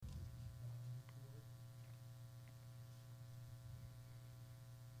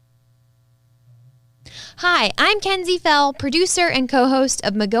Hi, I'm Kenzie Fell, producer and co-host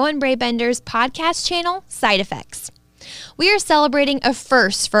of McGowan Braybender's podcast channel, Side Effects. We are celebrating a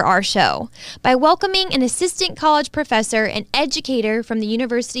first for our show by welcoming an assistant college professor and educator from the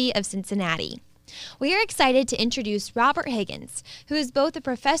University of Cincinnati. We are excited to introduce Robert Higgins, who is both a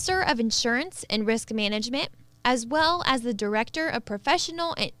professor of insurance and risk management, as well as the Director of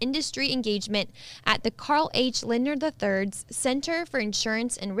Professional and Industry Engagement at the Carl H. Lindner III's Center for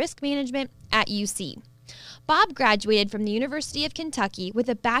Insurance and Risk Management at UC. Bob graduated from the University of Kentucky with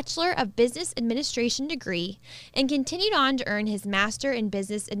a Bachelor of Business Administration degree and continued on to earn his Master in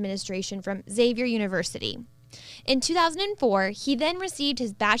Business Administration from Xavier University. In 2004, he then received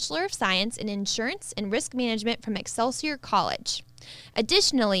his Bachelor of Science in Insurance and Risk Management from Excelsior College.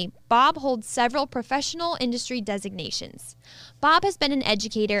 Additionally, Bob holds several professional industry designations. Bob has been an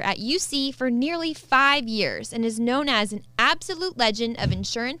educator at UC for nearly 5 years and is known as an absolute legend of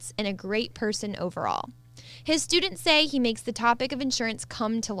insurance and a great person overall. His students say he makes the topic of insurance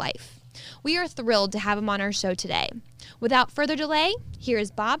come to life. We are thrilled to have him on our show today. Without further delay, here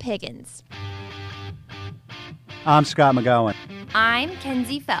is Bob Higgins. I'm Scott McGowan. I'm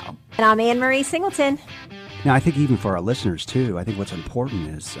Kenzie Fell. And I'm Anne-Marie Singleton. Now, I think even for our listeners, too, I think what's important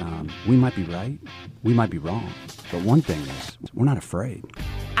is we might be right, we might be wrong. But one thing is, we're not afraid.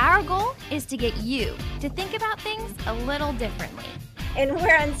 Our goal is to get you to think about things a little differently. And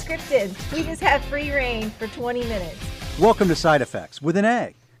we're unscripted. We just have free reign for 20 minutes. Welcome to Side Effects with an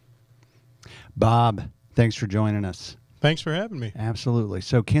A. Bob, thanks for joining us. Thanks for having me. Absolutely.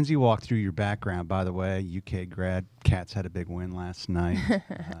 So Kenzie walked through your background, by the way. UK grad, Cats had a big win last night.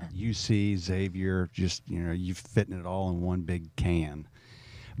 UC, Xavier, just, you've fitting it all in one big can.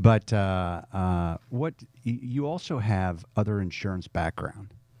 But you also have other insurance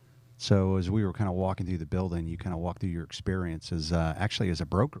background. So as we were kind of walking through the building, you kind of walked through your experience as actually as a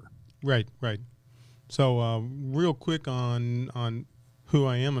broker. Right. So real quick on who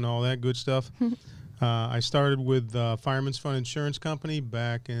I am and all that good stuff. I started with Fireman's Fund Insurance Company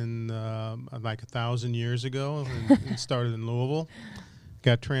back in like 1,000 years ago and started in Louisville.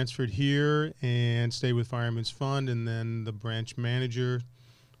 Got transferred here and stayed with Fireman's Fund, and then the branch manager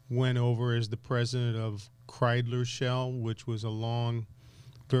went over as the president of Kreidler Shell, which was a long,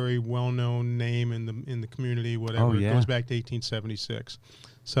 very well-known name in the community, whatever. Oh, yeah. It goes back to 1876.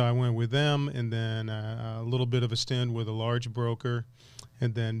 So I went with them, and then a little bit of a stint with a large broker,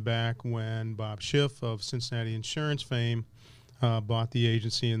 and then back when Bob Schiff of Cincinnati Insurance fame bought the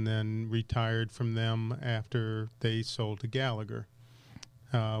agency and then retired from them after they sold to Gallagher,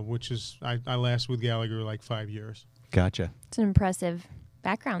 which is, I lasted with Gallagher like 5 years. Gotcha. It's an impressive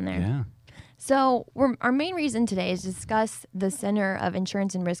background there. Yeah. So our main reason today is to discuss the Center of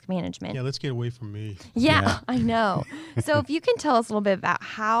Insurance and Risk Management. Yeah, let's get away from me. Yeah. I know. So if you can tell us a little bit about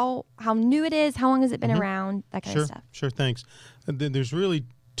how new it is, how long has it been around, that kind of stuff. Sure, thanks. There's really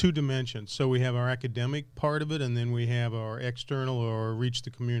two dimensions. So we have our academic part of it, and then we have our external or reach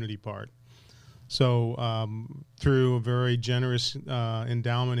the community part. So through a very generous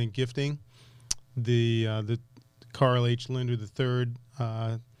endowment and gifting, the Carl H. Lindner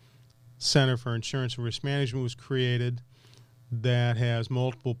III Center for Insurance and Risk Management was created. That has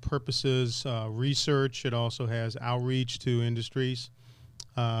multiple purposes, research. It also has outreach to industries,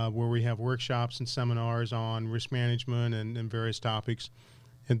 where we have workshops and seminars on risk management and various topics.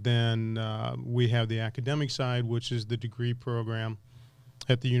 And then we have the academic side, which is the degree program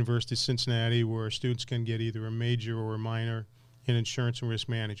at the University of Cincinnati, where students can get either a major or a minor in insurance and risk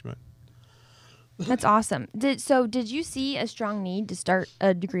management. That's awesome. Did you see a strong need to start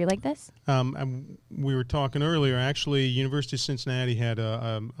a degree like this? We were talking earlier. Actually, University of Cincinnati had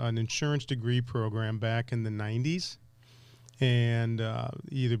an insurance degree program back in the 90s. And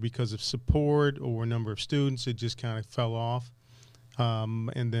either because of support or number of students, it just kind of fell off.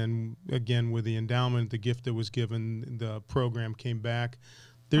 And then, again, with the endowment, the gift that was given, the program came back.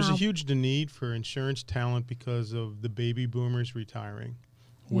 There's a huge need for insurance talent because of the baby boomers retiring,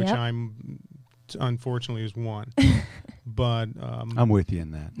 which unfortunately is one. But I'm with you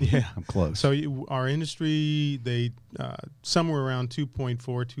in that. Yeah. I'm close. So our industry, they somewhere around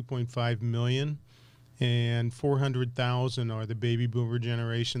 2.5 million, and 400,000 are the baby boomer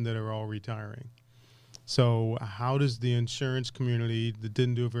generation that are all retiring. So how does the insurance community that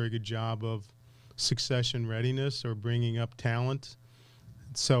didn't do a very good job of succession readiness or bringing up talent,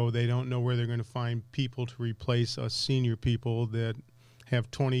 so they don't know where they're going to find people to replace us senior people that have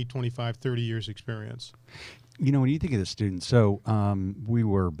 20, 25, 30 years experience? When you think of the students, so we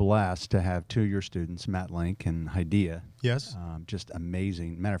were blessed to have two of your students, Matt Link and Hidea. Yes. Just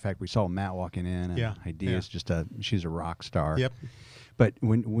amazing. Matter of fact, we saw Matt walking in, and Hidea's she's a rock star. Yep. But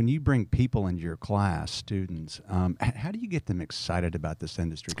when you bring people into your class, students, how do you get them excited about this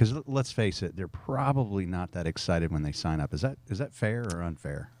industry? Because let's face it, they're probably not that excited when they sign up. Is that fair or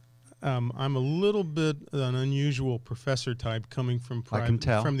unfair? I'm a little bit an unusual professor type coming from I can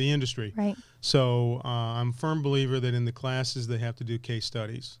tell. from the industry. Right. So I'm a firm believer that in the classes they have to do case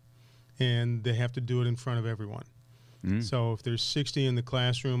studies, and they have to do it in front of everyone. So if there's 60 in the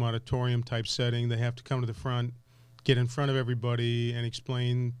classroom, auditorium type setting, they have to come to the front, get in front of everybody, and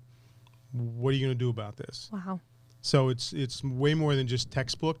explain what are you going to do about this. Wow. So it's way more than just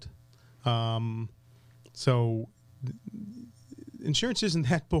textbooked. So insurance isn't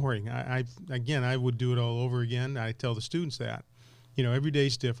that boring. I would do it all over again. I tell the students that, every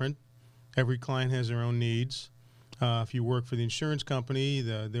day's different. Every client has their own needs. If you work for the insurance company,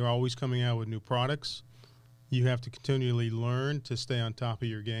 they're always coming out with new products. You have to continually learn to stay on top of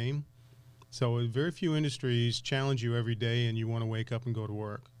your game. So very few industries challenge you every day, and you want to wake up and go to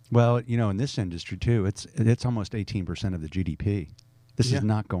work. Well, in this industry too, it's almost 18% of the GDP. This is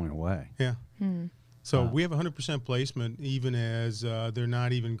not going away. Yeah. So we have 100% placement, even as they're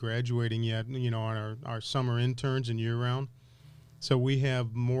not even graduating yet, on our summer interns and year-round. So we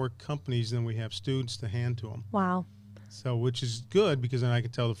have more companies than we have students to hand to them. Wow. So, which is good, because then I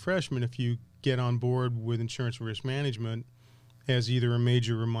can tell the freshmen, if you get on board with insurance risk management as either a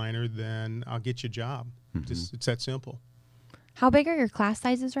major or minor, then I'll get you a job. It's that simple. How big are your class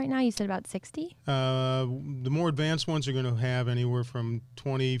sizes right now? You said about 60? The more advanced ones are going to have anywhere from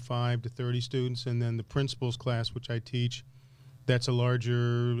 25 to 30 students, and then the principals class, which I teach, that's a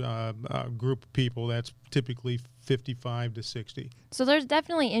larger group of people. That's typically 55 to 60. So there's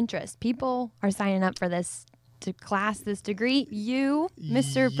definitely interest. People are signing up for this this degree. You,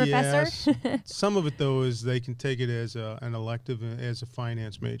 Mr. Professor? Some of it, though, is they can take it as an elective, as a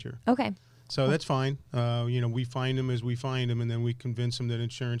finance major. Okay. So that's fine. We find them as we find them, and then we convince them that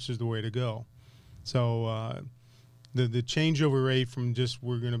insurance is the way to go. So the changeover rate from just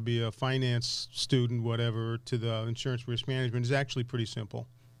we're going to be a finance student, whatever, to the insurance risk management is actually pretty simple.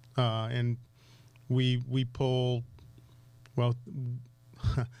 And we pull, well,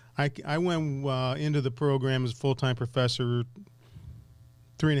 I went into the program as a full-time professor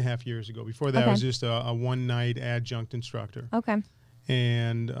 3.5 years ago. Before that, I was just a one-night adjunct instructor. Okay.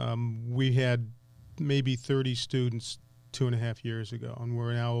 And we had maybe 30 students 2.5 years ago, and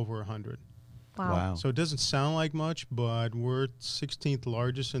we're now over 100. Wow. So it doesn't sound like much, but we're 16th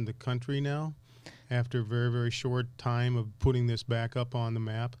largest in the country now after a very, very short time of putting this back up on the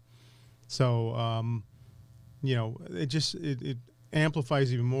map. So, it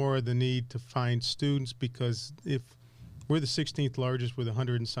amplifies even more the need to find students, because if we're the 16th largest with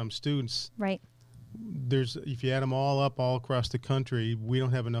 100 and some students, right, if you add them all up all across the country, we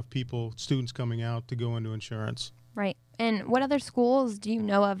don't have enough students coming out to go into insurance. Right. And what other schools do you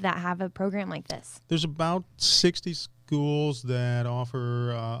know of that have a program like this? There's about 60 schools that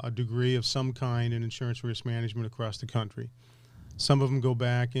offer a degree of some kind in insurance risk management across the country. Some of them go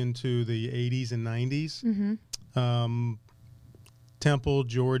back into the 80s and 90s. Mm-hmm. Temple,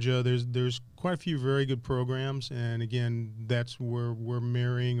 Georgia, there's quite a few very good programs, and again, that's where we're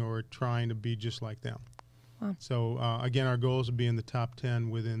mirroring or trying to be just like them. Wow. So again, our goal is to be in the top 10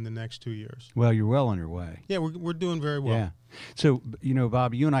 within the next 2 years. Well, you're well on your way. Yeah, we're doing very well. Yeah. So,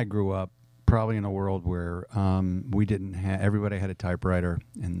 Bob, you and I grew up probably in a world where we didn't have, everybody had a typewriter,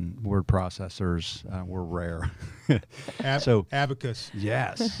 and word processors were rare. So Abacus.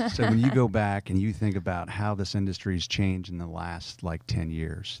 Yes. So when you go back and you think about how this industry's changed in the last 10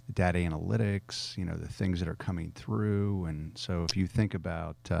 years, data analytics, the things that are coming through. And so if you think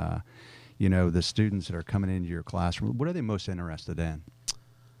about, the students that are coming into your classroom, what are they most interested in?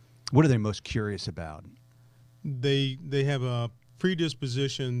 What are they most curious about? They have a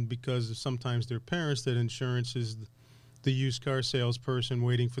predisposition, because of sometimes their parents, that insurance is the used car salesperson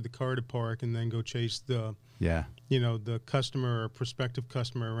waiting for the car to park and then go chase the customer or prospective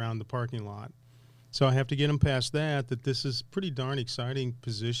customer around the parking lot. So I have to get them past that this is pretty darn exciting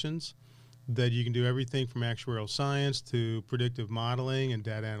positions, that you can do everything from actuarial science to predictive modeling and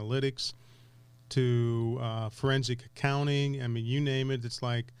data analytics to forensic accounting. I mean, you name it. It's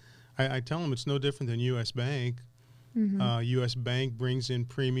like, I tell them it's no different than U.S. Bank. Mm-hmm. U.S. Bank brings in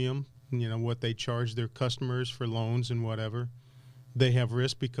premium, what they charge their customers for loans and whatever. They have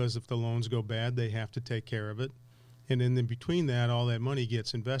risk, because if the loans go bad, they have to take care of it. And then in between that, all that money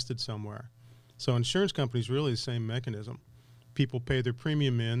gets invested somewhere. So insurance companies really the same mechanism. People pay their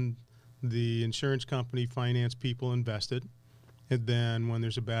premium in, the insurance company finance people invest it, and then when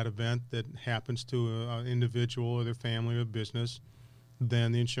there's a bad event that happens to an individual or their family or business,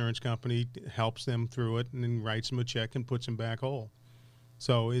 then the insurance company helps them through it and then writes them a check and puts them back whole.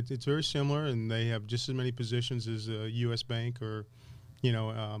 So it's very similar, and they have just as many positions as a U.S. bank or,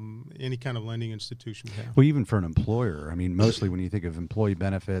 any kind of lending institution would have. Well, even for an employer, I mean, mostly when you think of employee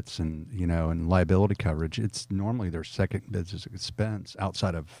benefits and and liability coverage, it's normally their second business expense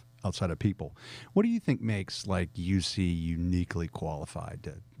outside of people. What do you think makes like UC uniquely qualified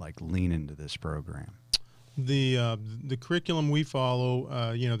to like lean into this program? The curriculum we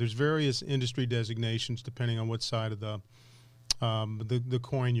follow, there's various industry designations depending on what side of the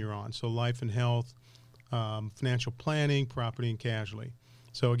coin you're on. So life and health, financial planning, property and casualty.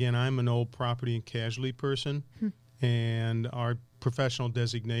 So again, I'm an old property and casualty person, and our professional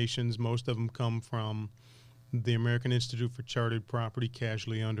designations, most of them come from the American Institute for Chartered Property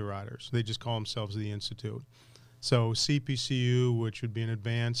Casualty Underwriters. They just call themselves the Institute. So CPCU, which would be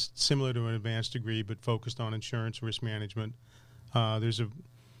similar to an advanced degree, but focused on insurance risk management. There's a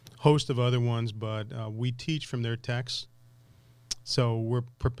host of other ones, but we teach from their texts. So we're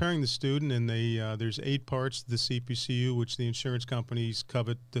preparing the student, and there's 8 parts to the CPCU, which the insurance companies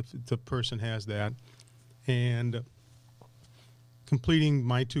covet. The person has that. And completing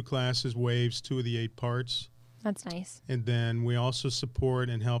my 2 classes waives 2 of the 8 parts. That's nice. And then we also support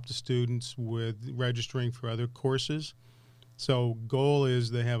and help the students with registering for other courses. So goal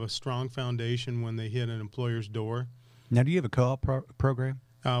is they have a strong foundation when they hit an employer's door. Now, do you have a co-op program?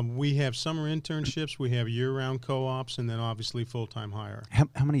 We have summer internships, we have year-round co-ops, and then obviously full-time hire.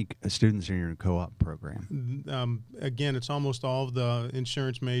 How many students are in your co-op program? Again, it's almost all of the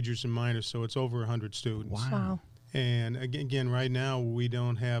insurance majors and minors, so it's over 100 students. Wow. And again, right now, we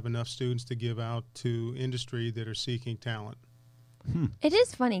don't have enough students to give out to industry that are seeking talent. It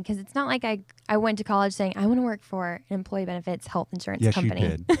is funny because it's not like I went to college saying I want to work for an employee benefits health insurance company.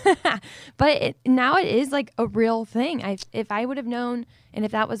 Yes, you did. But now it is like a real thing. If I would have known, and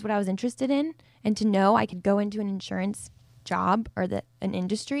if that was what I was interested in, and to know I could go into an insurance job or an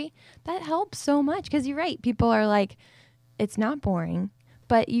industry, that helps so much. Because you're right, people are like, it's not boring,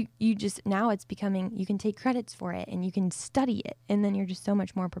 but you just now it's becoming, you can take credits for it and you can study it, and then you're just so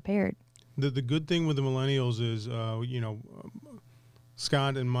much more prepared. The good thing with the millennials is,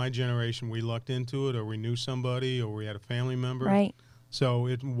 Scott and my generation, we lucked into it, or we knew somebody, or we had a family member. Right. So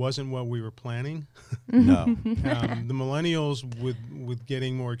it wasn't what we were planning. No. The millennials, with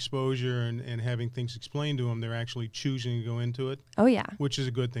getting more exposure and having things explained to them, they're actually choosing to go into it, Oh yeah, which is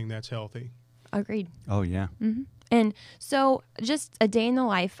a good thing. That's healthy. agreed. Oh, yeah. And so just a day in the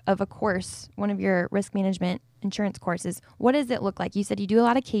life of a course, one of your risk management insurance courses, what does it look like? You said you do a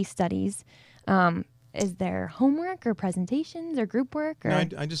lot of case studies. Is there homework or presentations or group work? Or? No,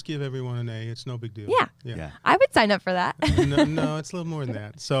 I just give everyone an A. It's no big deal. Yeah. I would sign up for that. No, it's a little more than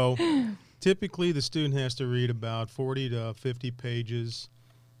that. So typically the student has to read about 40 to 50 pages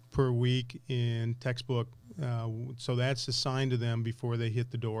per week in textbook. So that's assigned to them before they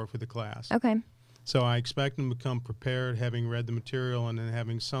hit the door for the class. Okay. So I expect them to come prepared, having read the material and then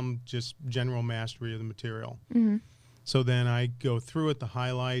having some just general mastery of the material. So then I go through it, the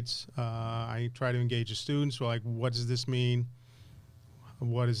highlights. I try to engage the students. So like, what does this mean?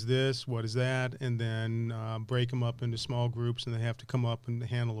 What is this? What is that? And then break them up into small groups, and they have to come up and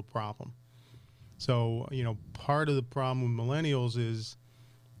handle a problem. So, part of the problem with millennials is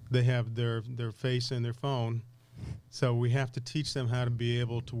they have their face in their phone. So we have to teach them how to be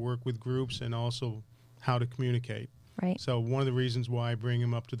able to work with groups and also how to communicate. Right. So one of the reasons why I bring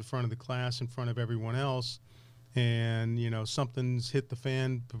them up to the front of the class in front of everyone else, and something's hit the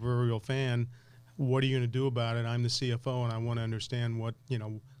fan, proverbial fan, what are you going to do about it? I'm the CFO, and I want to understand what,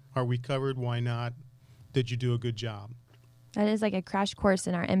 are we covered? Why not? Did you do a good job? That is like a crash course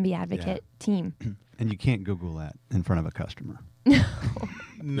in our MB Advocate team. And you can't Google that in front of a customer.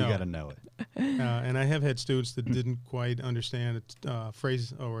 No. You got to know it. And I have had students that didn't quite understand a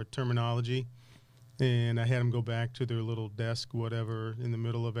phrase or a terminology, and I had them go back to their little desk, whatever, in the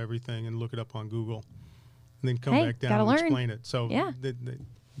middle of everything and look it up on Google, and then come back down and learn. explain it. So Yeah.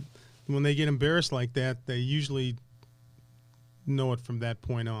 When they get embarrassed like that, they usually know it from that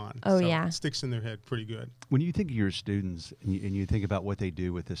point on. Oh, So yeah. It sticks in their head pretty good. When you think of your students and you think about what they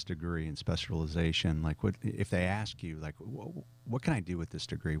do with this degree and specialization, like what if they ask you, like, what can I do with this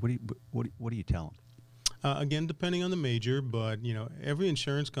degree? What do you tell them? Again, depending on the major, but every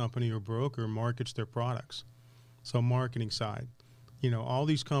insurance company or broker markets their products. So marketing side, all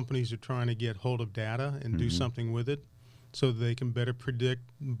these companies are trying to get hold of data and do something with it, so that they can better predict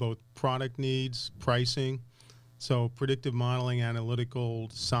both product needs, pricing. So predictive modeling, analytical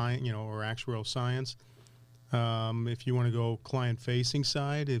science, or actuarial science. If you want to go client-facing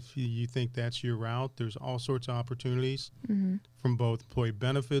side, if you think that's your route, there's all sorts of opportunities from both employee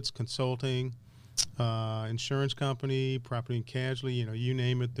benefits, consulting, insurance company, property and casualty, you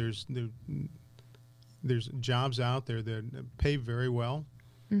name it. There's jobs out there that pay very well,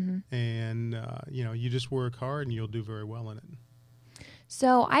 and you just work hard and you'll do very well in it.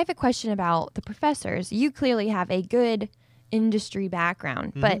 So I have a question about the professors. You clearly have a good industry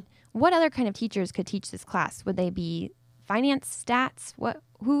background, but what other kind of teachers could teach this class? Would they be finance, stats?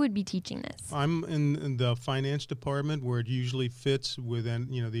 Who would be teaching this? I'm in the finance department where it usually fits within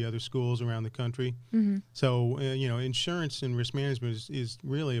the other schools around the country. So insurance and risk management is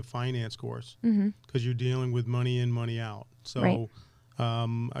really a finance course because you're dealing with money in, money out. So Right.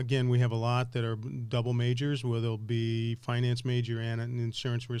 Again, we have a lot that are double majors where there'll be finance major and an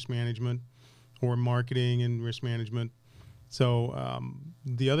insurance risk management or marketing and risk management. So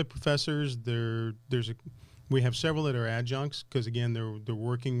the other professors, we have several that are adjuncts because again, they're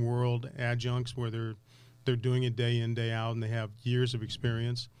working world adjuncts where they're doing it day in, day out, and they have years of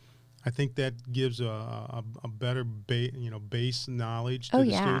experience. I think that gives a better base knowledge to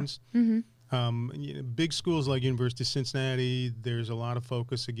the students. Big schools like University of Cincinnati, there's a lot of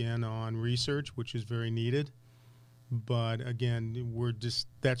focus again on research, which is very needed. But again,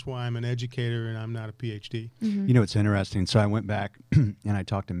 that's why I'm an educator and I'm not a PhD. It's interesting. So I went back and I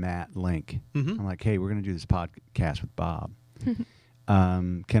talked to Matt Link. I'm like, hey, we're going to do this podcast with Bob.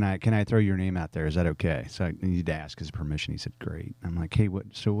 Can I throw your name out there? Is that okay? So I need to ask his permission. He said, great. I'm like, hey,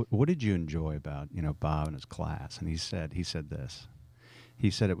 what did you enjoy about, Bob and his class? And he said this. He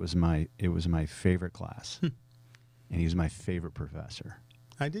said it was my favorite class. And he was my favorite professor.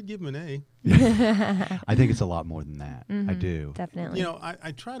 I did give him an A. I think it's a lot more than that. I do. Definitely.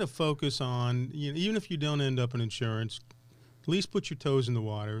 I try to focus on, even if you don't end up in insurance, at least put your toes in the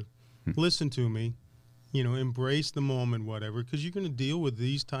water, listen to me, embrace the moment, whatever, because you're going to deal with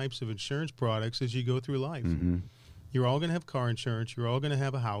these types of insurance products as you go through life. You're all going to have car insurance. You're all going to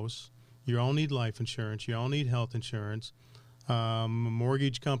have a house. You all need life insurance. You all need health insurance. A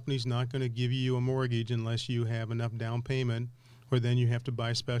mortgage company's not going to give you a mortgage unless you have enough down payment, or then you have to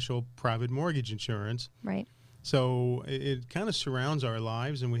buy special private mortgage insurance. Right. So it kind of surrounds our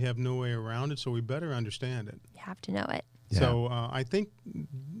lives, and we have no way around it, so we better understand it. You have to know it. Yeah. So I think,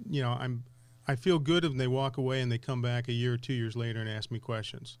 I feel good when they walk away and they come back a year or 2 years later and ask me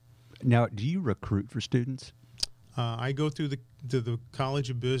questions. Now, do you recruit for students? I go through the College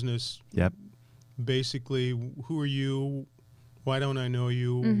of Business. Yep. Basically, who are you? Why don't I know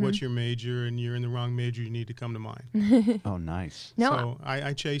you? What's your major? And you're in the wrong major. You need to come to mine. Oh, nice. No, So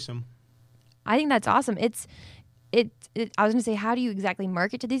I chase them. I think that's awesome. I was going to say, how do you exactly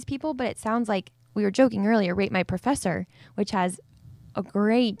market to these people? But it sounds like we were joking earlier, Rate My Professor, which has a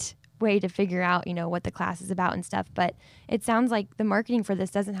great way to figure out, what the class is about and stuff. But it sounds like the marketing for this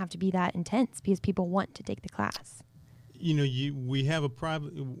doesn't have to be that intense because people want to take the class. We have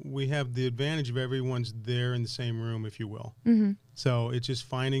the advantage of everyone's there in the same room, if you will. So it's just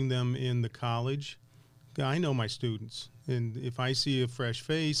finding them in the college. I know my students, and if I see a fresh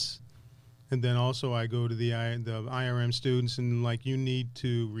face, and then also I go to the IRM students and you need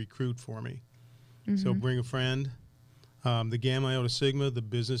to recruit for me. So bring a friend. The Gamma Iota Sigma, the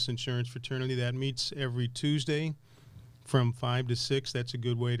business insurance fraternity, that meets every Tuesday from 5 to 6. That's a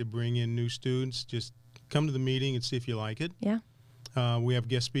good way to bring in new students. Just come to the meeting and see if you like it. Yeah. We have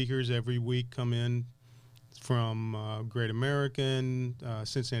guest speakers every week come in from Great American,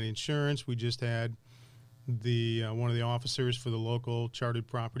 Cincinnati Insurance. We just had one of the officers for the local chartered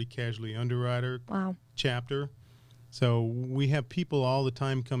property casualty underwriter chapter. So we have people all the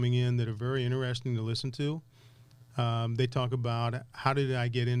time coming in that are very interesting to listen to. They talk about, how did I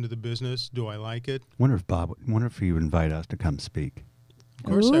get into the business? Do I like it? Wonder if you would invite us to come speak. Of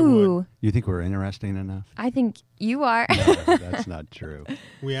course I would. You think we're interesting enough? I think you are. No, that's not true.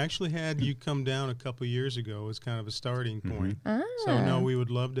 We actually had you come down a couple of years ago as kind of a starting point. So, no, we would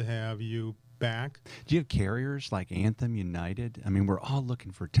love to have you back. Do you have carriers like Anthem, United? I mean, we're all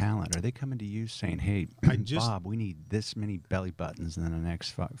looking for talent. Are they coming to you saying, hey, Bob, we need this many belly buttons in the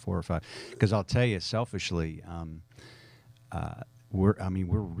next 4 or 5? Because I'll tell you, selfishly, we're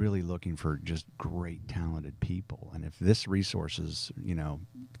really looking for just great, talented people. And if this resource is,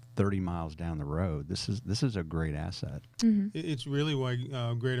 30 miles down the road, this is a great asset. It's really why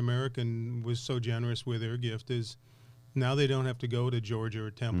Great American was so generous with their gift is now they don't have to go to Georgia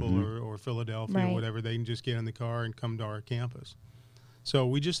or Temple or Philadelphia or whatever. They can just get in the car and come to our campus. So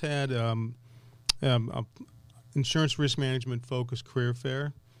we just had a insurance risk management focused career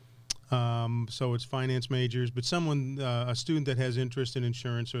fair. So it's finance majors, but a student that has interest in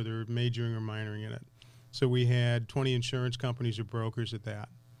insurance, or they're majoring or minoring in it. So we had 20 insurance companies or brokers at that.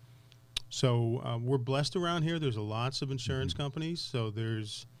 So we're blessed around here. There's lots of insurance companies. So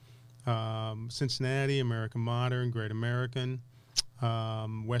there's Cincinnati, American Modern, Great American,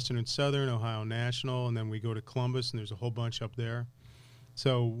 Western and Southern, Ohio National, and then we go to Columbus, and there's a whole bunch up there.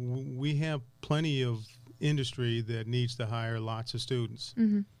 So we have plenty of industry that needs to hire lots of students.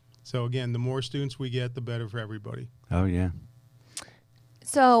 So again, the more students we get, the better for everybody. Oh, yeah.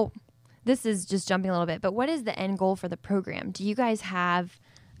 So this is just jumping a little bit, but what is the end goal for the program? Do you guys have,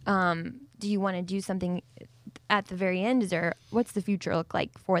 do you want to do something at the very end? What's the future look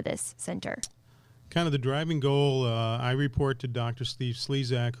like for this center? Kind of the driving goal, I report to Dr. Steve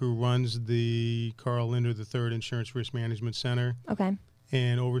Slezak, who runs the Carl Linder III Insurance Risk Management Center. Okay.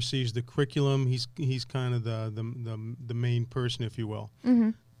 And oversees the curriculum. He's kind of the main person, if you will.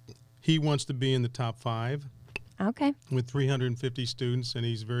 He wants to be in the top 5. Okay. With 350 students, and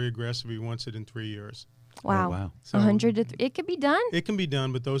he's very aggressive. He wants it in 3 years. Wow. Oh, wow. So 100 to it could be done. It can be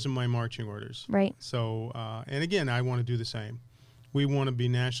done, but those are my marching orders. Right. So, and again, I want to do the same. We want to be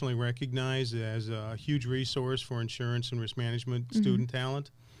nationally recognized as a huge resource for insurance and risk management student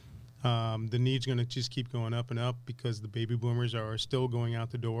talent. The need's going to just keep going up and up because the baby boomers are still going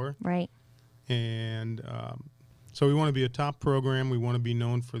out the door. Right. And so we want to be a top program. We want to be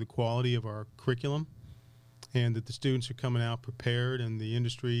known for the quality of our curriculum and that the students are coming out prepared, and the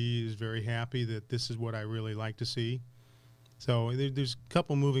industry is very happy that this is what I really like to see. So there's a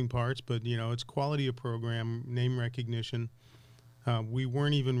couple moving parts, but, you know, it's quality of program, name recognition. We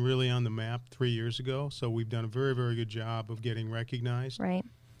weren't even really on the map 3 years ago, so we've done a very, very good job of getting recognized. Right.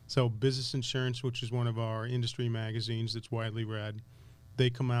 So Business Insurance, which is one of our industry magazines that's widely read, they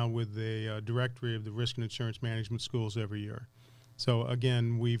come out with a directory of the risk and insurance management schools every year. So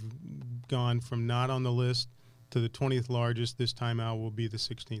again, we've gone from not on the list to the 20th largest. This time out will be the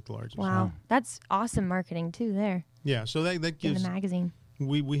 16th largest. Wow. That's awesome marketing too there Yeah, so that in gives the magazine.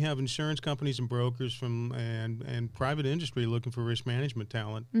 we have insurance companies and brokers from and private industry looking for risk management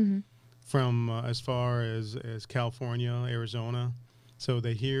talent from as far as California, Arizona. So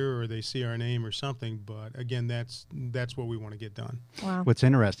they hear or they see our name or something, but again, that's what we want to get done. Wow. What's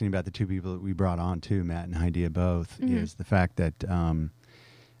interesting about the two people that we brought on too, Matt and Heidi both, is the fact that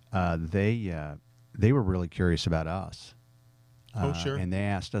they were really curious about us. Oh, sure. And they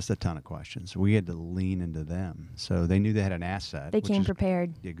asked us a ton of questions. We had to lean into them. So they knew they had an asset. They which came is-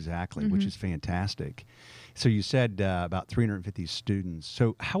 prepared. Exactly, which is fantastic. So you said about 350 students.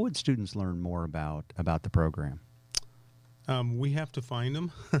 So how would students learn more about the program? We have to find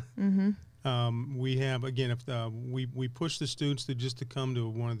them. We have, again, if we push the students to come to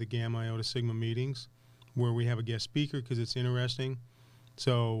one of the Gamma Iota Sigma meetings where we have a guest speaker because it's interesting.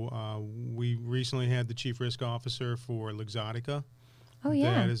 So we recently had the chief risk officer for Luxottica. Oh,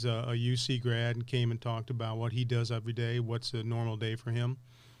 yeah. That is a UC grad and came and talked about what he does every day, what's a normal day for him.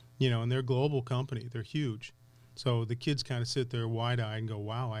 You know, and they're a global company. They're huge. So the kids kind of sit there wide-eyed and go,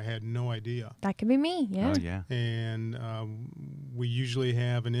 wow, I had no idea. That could be me. Yeah. Oh, yeah. And we usually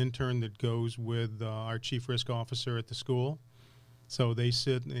have an intern that goes with our chief risk officer at the school. So they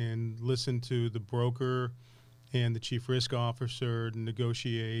sit and listen to the broker and the chief risk officer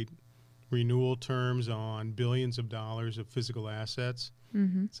negotiate renewal terms on billions of dollars of physical assets.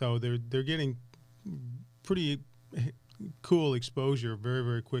 So they're getting pretty cool exposure very,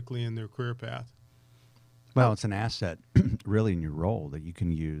 very quickly in their career path. Well, it's an asset really in your role that you can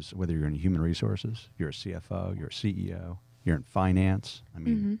use, whether you're in human resources, you're a CFO, you're a CEO, you're in finance. I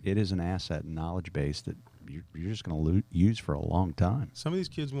mean, it is an asset and knowledge base that you're just going to use for a long time. Some of these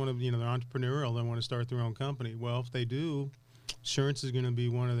kids want to, they're entrepreneurial. They want to start their own company. Well, if they do, insurance is going to be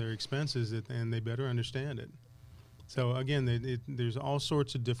one of their expenses, and they better understand it. So again, there's all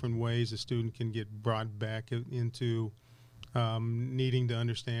sorts of different ways a student can get brought back into needing to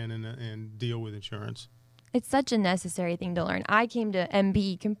understand and deal with insurance. It's such a necessary thing to learn. I came to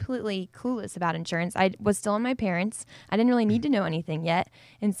MB completely clueless about insurance. I was still in my parents. I didn't really need to know anything yet.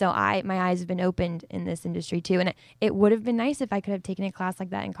 And so my eyes have been opened in this industry too. And it would have been nice if I could have taken a class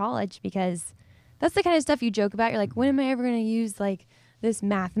like that in college, because that's the kind of stuff you joke about. You're like, when am I ever going to use like this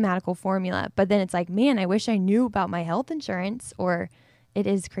mathematical formula? But then it's like, man, I wish I knew about my health insurance. Or it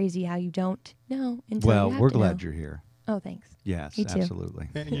is crazy how you don't know until Well, you have we're to glad know. you're here. Oh, thanks. Yes, Me too. absolutely.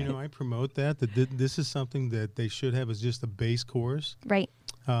 And, I promote that this is something that they should have as just a base course. Right.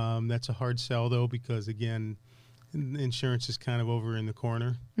 That's a hard sell, though, because, again, insurance is kind of over in the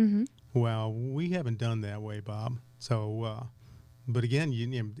corner. Well, we haven't done that way, Bob. So, but again,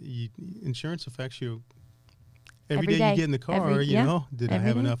 insurance affects you every day you get in the car. Did I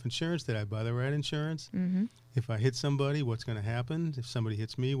have enough insurance? Did I buy the right insurance? If I hit somebody, what's going to happen? If somebody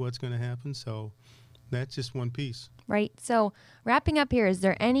hits me, what's going to happen? So that's just one piece. Right. So wrapping up here, is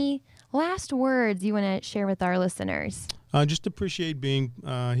there any last words you want to share with our listeners? Just appreciate being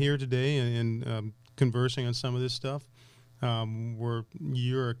here today and conversing on some of this stuff.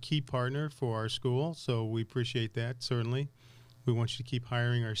 You're a key partner for our school, so we appreciate that, certainly. We want you to keep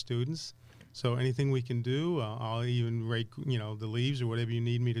hiring our students. So anything we can do, I'll even rake, the leaves or whatever you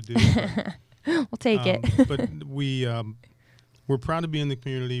need me to do. We'll take it. But we're proud to be in the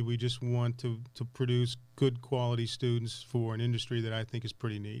community. We just want to produce good quality students for an industry that I think is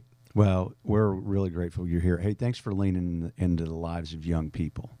pretty neat. Well, we're really grateful you're here. Hey, thanks for leaning into the lives of young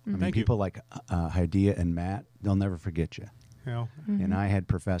people. I mean, Thank you. people like Hadiya and Matt, they'll never forget you. Yeah. And I had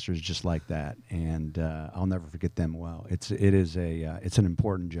professors just like that, and I'll never forget them well. It's an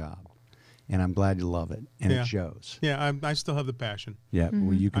important job, and I'm glad you love it, and Yeah. it shows. Yeah, I still have the passion. Yeah,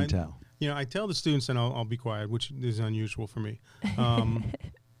 well, you can tell. I tell the students, and I'll be quiet, which is unusual for me.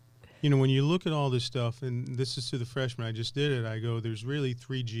 When you look at all this stuff, and this is to the freshmen, I just did it, I go, there's really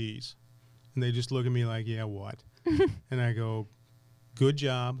 3 G's. And they just look at me like, yeah, what? And I go, good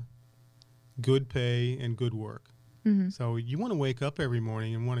job, good pay, and good work. So you want to wake up every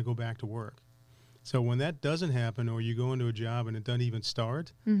morning and want to go back to work. So when that doesn't happen, or you go into a job and it doesn't even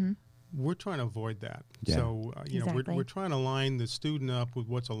start, we're trying to avoid that. Yeah. So, Exactly. we're trying to line the student up with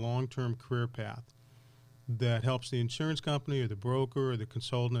what's a long-term career path that helps the insurance company or the broker or the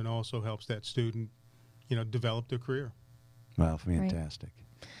consultant, and also helps that student, develop their career. Well, fantastic.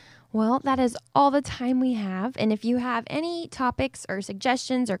 Well, that is all the time we have. And if you have any topics or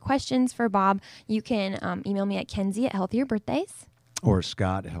suggestions or questions for Bob, you can email me at Kenzie at Healthier Birthdays. Or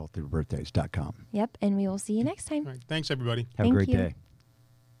Scott at healthybirthdays.com. Yep. And we will see you next time. All right. Thanks, everybody. Have Thank a great you. day.